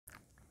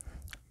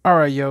All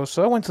right, yo.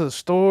 So I went to the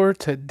store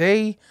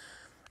today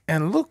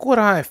and look what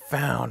I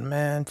found,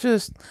 man.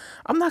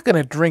 I'm not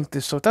gonna drink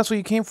this. So if that's what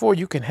you came for,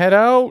 you can head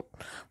out.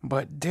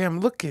 But damn,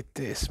 look at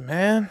this,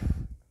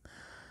 man.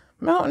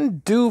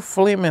 Mountain Dew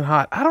Flaming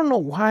Hot. I don't know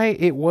why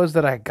it was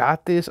that I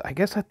got this. I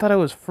guess I thought it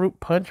was fruit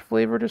punch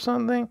flavored or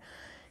something.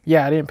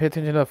 Yeah, I didn't pay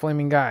attention to the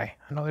flaming guy.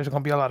 I know there's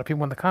gonna be a lot of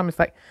people in the comments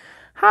like,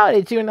 how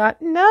did you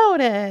not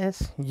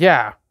notice?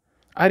 Yeah,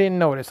 I didn't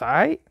notice,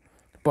 alright?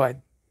 But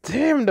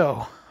damn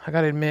though, I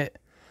gotta admit.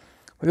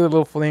 Look at the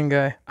little flame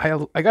guy.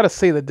 I gotta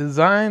say the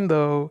design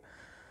though,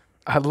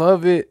 I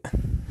love it.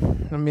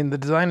 I mean the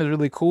design is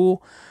really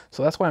cool,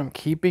 so that's why I'm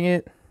keeping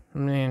it. I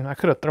mean I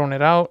could have thrown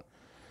it out,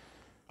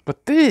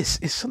 but this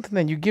is something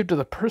that you give to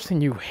the person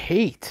you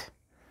hate.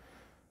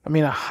 I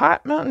mean a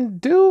hot Mountain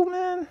Dew,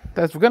 man,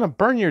 that's gonna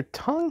burn your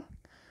tongue.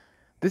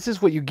 This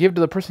is what you give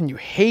to the person you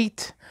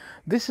hate.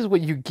 This is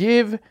what you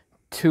give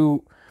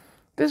to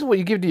this is what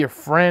you give to your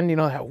friend, you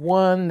know, that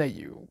one that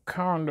you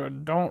kind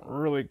of don't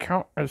really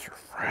count as your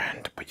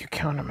friend, but you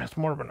count him as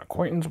more of an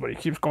acquaintance, but he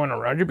keeps going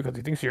around you because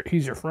he thinks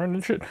he's your friend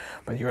and shit.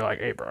 But you're like,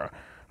 hey, bro,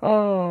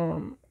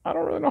 I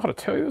don't really know how to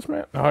tell you this,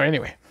 man. Oh,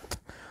 anyway,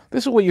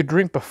 this is what you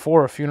drink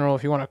before a funeral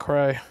if you want to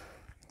cry.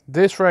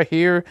 This right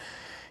here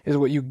is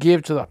what you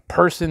give to the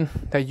person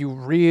that you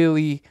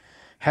really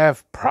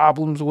have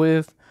problems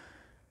with.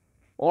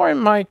 Or in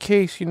my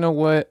case, you know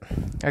what?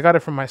 I got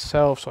it for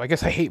myself, so I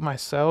guess I hate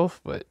myself,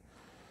 but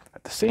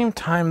at the same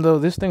time, though,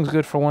 this thing's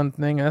good for one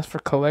thing, and that's for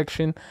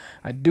collection.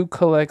 I do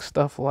collect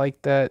stuff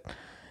like that.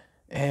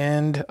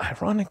 And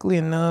ironically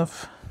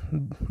enough,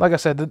 like I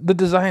said, the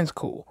design's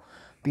cool.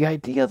 The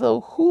idea,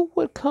 though, who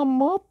would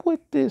come up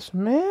with this,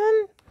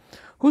 man?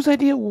 Whose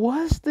idea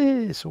was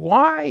this?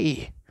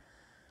 Why?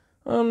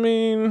 I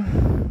mean,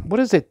 what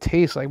does it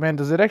taste like, man?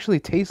 Does it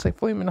actually taste like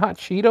Flaming Hot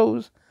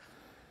Cheetos?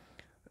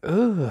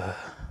 Ugh.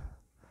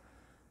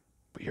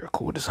 But you're a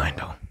cool design,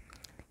 though.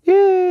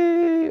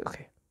 Yay!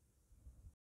 Okay.